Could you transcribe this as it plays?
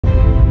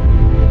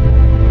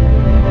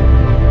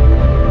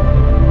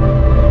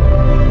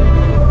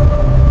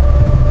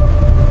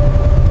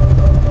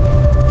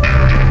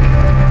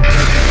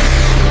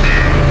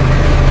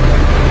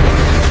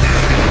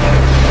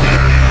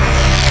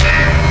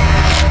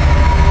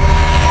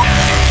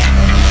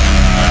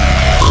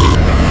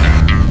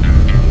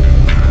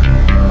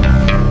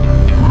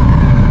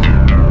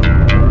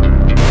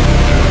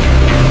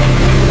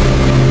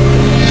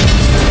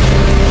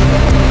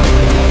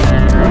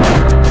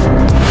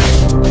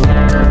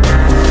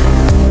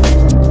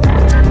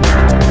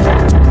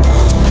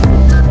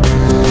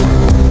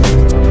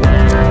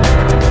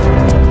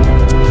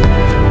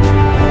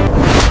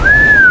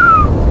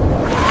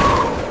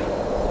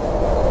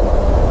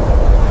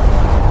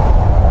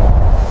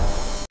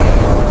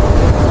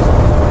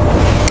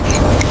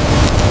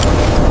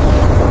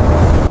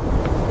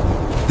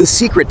The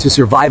secret to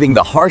surviving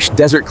the harsh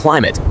desert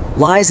climate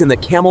lies in the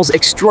camel's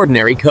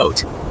extraordinary coat.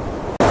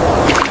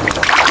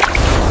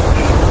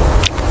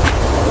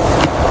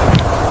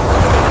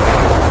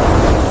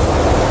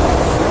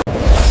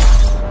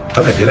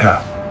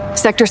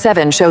 Sector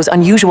 7 shows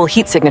unusual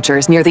heat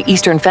signatures near the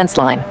eastern fence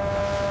line.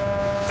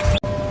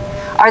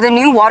 Are the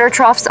new water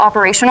troughs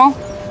operational?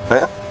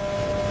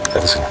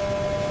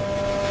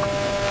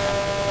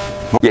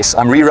 Yes,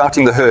 I'm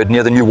rerouting the herd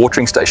near the new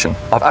watering station.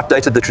 I've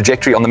updated the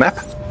trajectory on the map.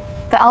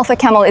 The alpha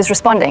camel is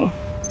responding.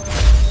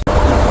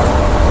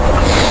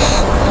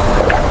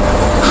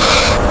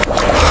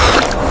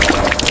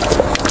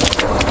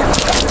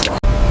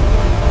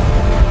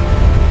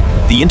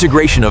 The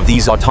integration of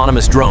these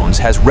autonomous drones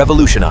has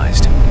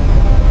revolutionized.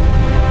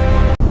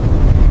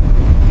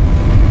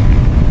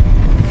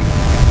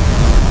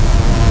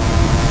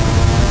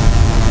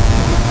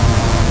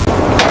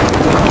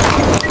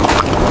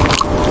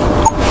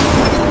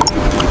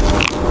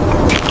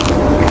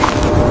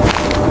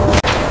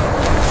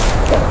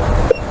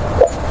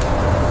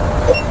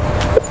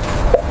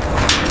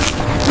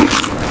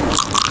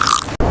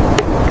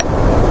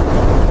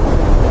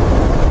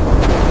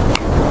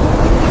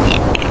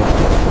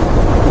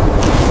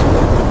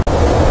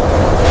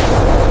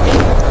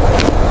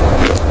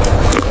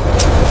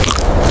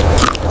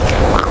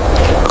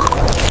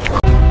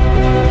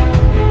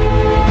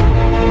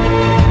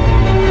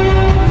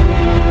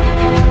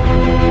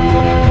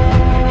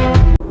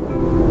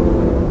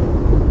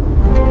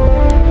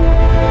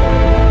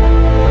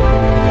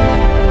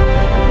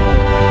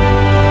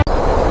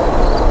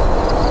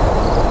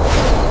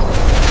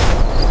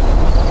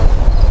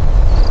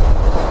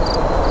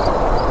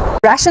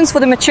 Rations for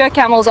the mature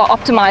camels are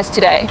optimized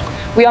today.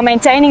 We are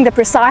maintaining the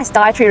precise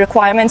dietary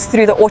requirements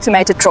through the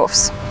automated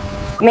troughs.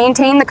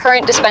 Maintain the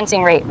current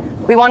dispensing rate.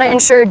 We want to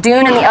ensure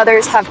Dune and the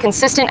others have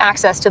consistent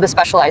access to the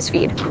specialized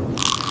feed.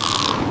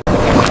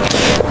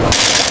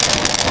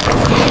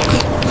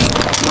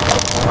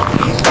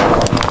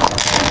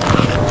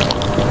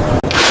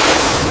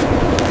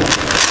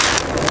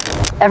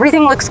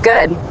 Everything looks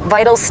good.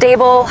 Vitals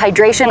stable,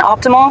 hydration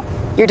optimal.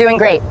 You're doing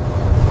great.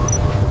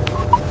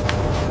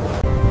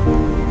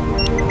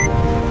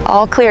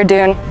 All clear,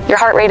 Dune. Your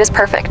heart rate is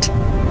perfect.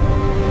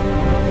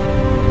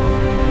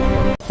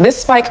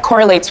 This spike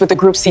correlates with the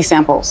group C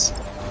samples.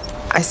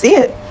 I see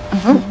it.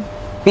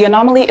 The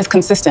anomaly is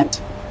consistent.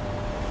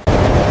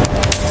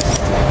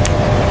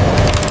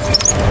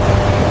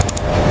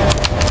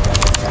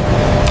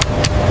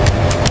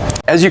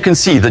 As you can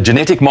see, the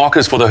genetic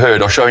markers for the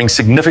herd are showing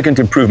significant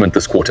improvement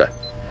this quarter.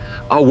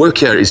 Our work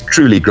here is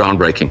truly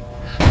groundbreaking.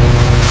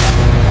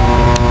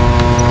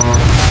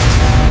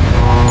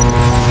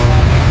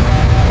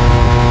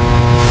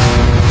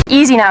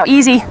 Easy now,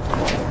 easy.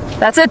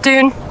 That's it,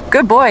 Dune.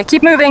 Good boy,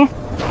 keep moving.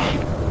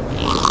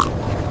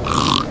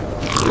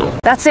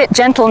 That's it,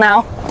 gentle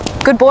now.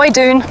 Good boy,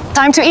 Dune.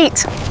 Time to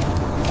eat.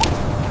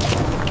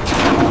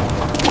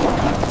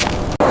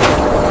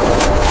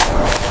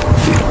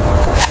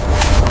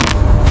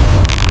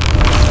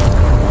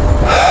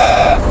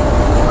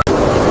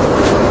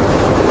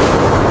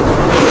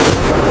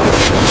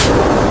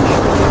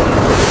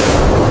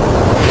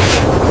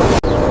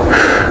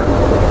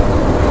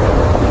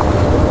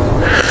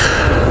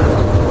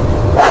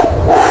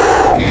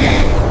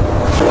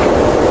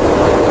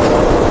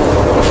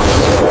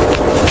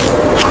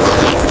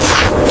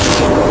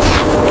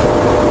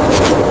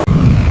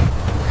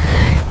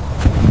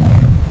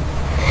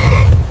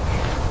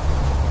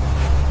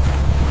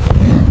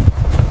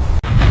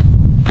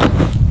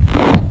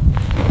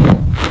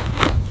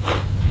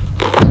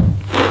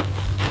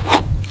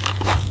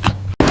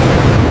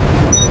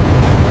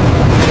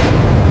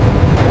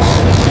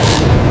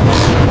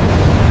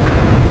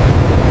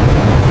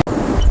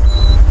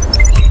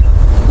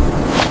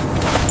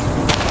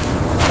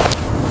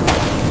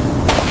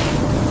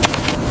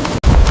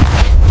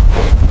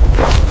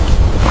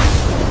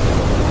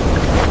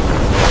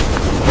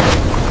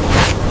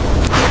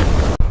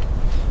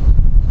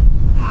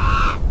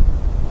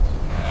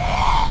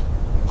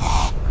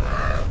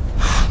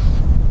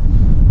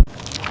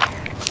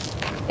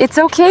 It's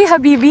okay,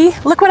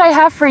 Habibi. Look what I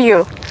have for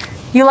you.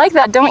 You like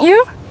that, don't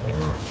you?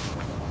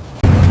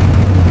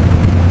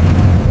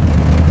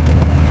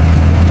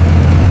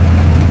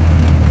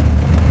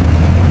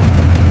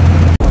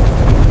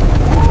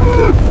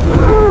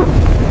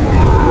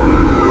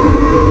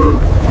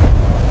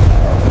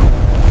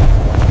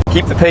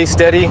 Keep the pace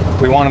steady.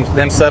 We want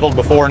them settled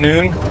before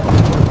noon.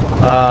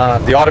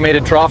 The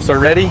automated troughs are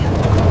ready.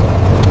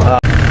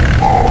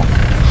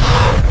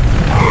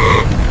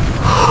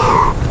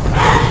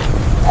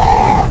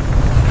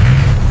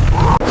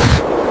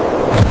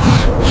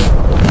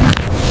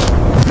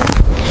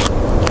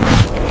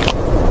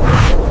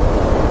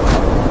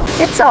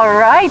 It's all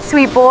right,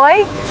 sweet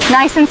boy.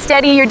 Nice and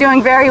steady, you're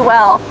doing very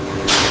well.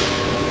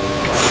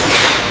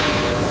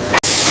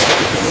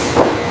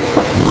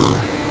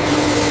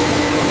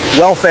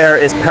 Welfare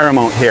is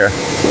paramount here.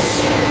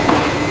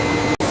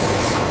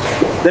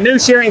 The new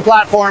shearing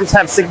platforms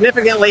have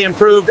significantly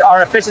improved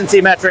our efficiency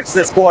metrics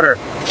this quarter.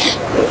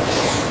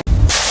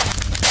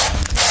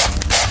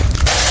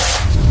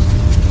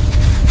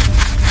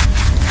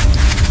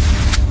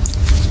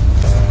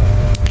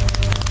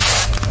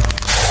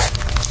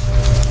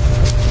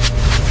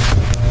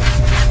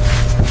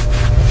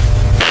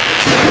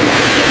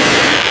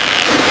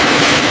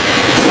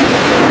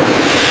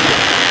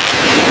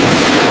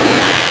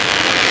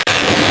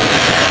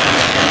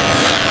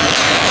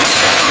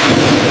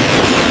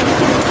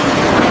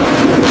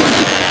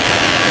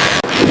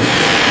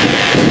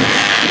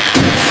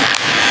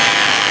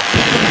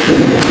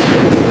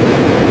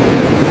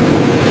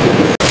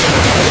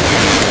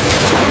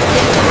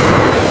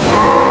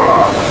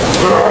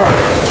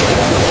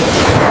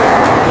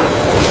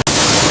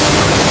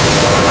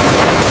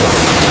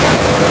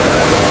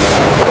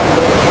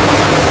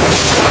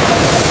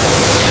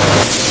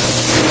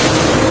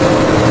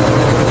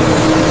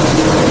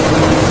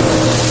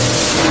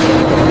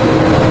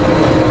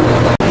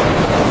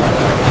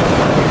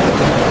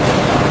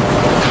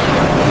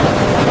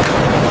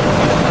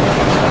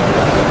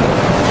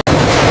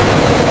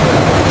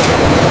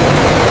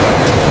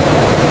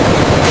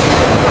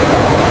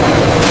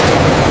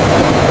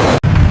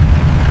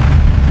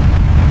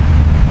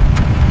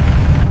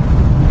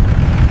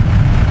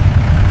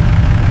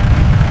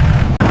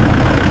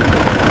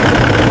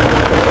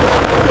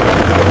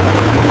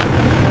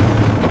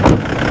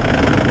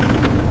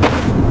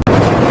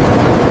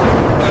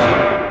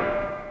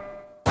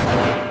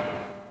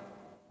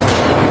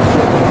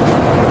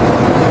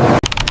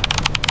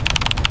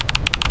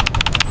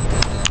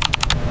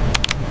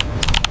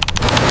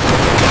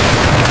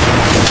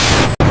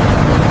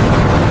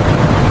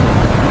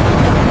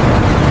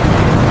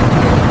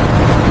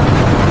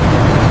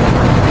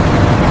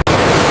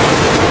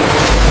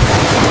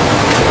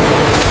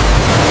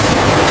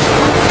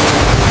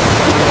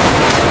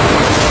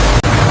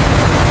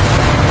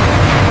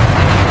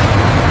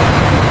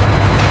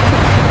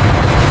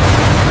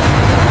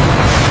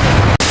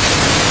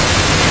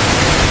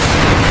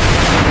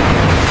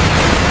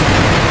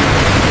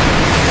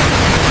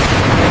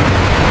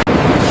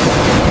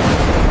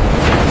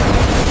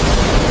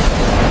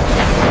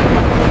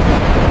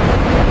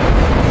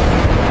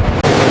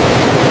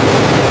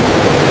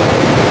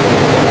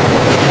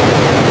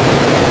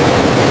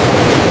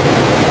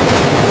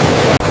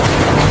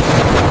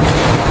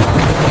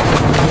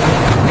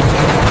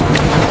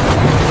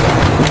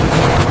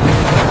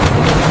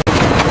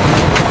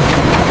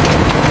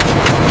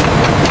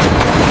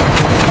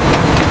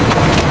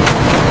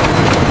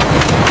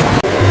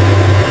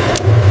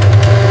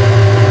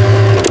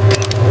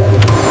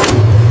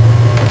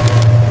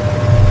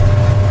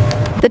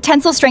 The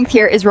tensile strength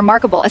here is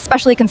remarkable,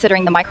 especially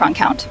considering the micron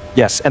count.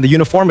 Yes, and the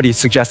uniformity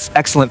suggests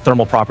excellent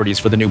thermal properties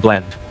for the new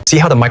blend. See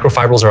how the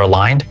microfibrils are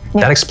aligned?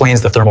 Yeah. That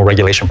explains the thermal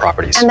regulation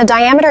properties. And the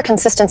diameter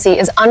consistency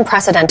is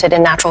unprecedented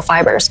in natural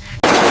fibers.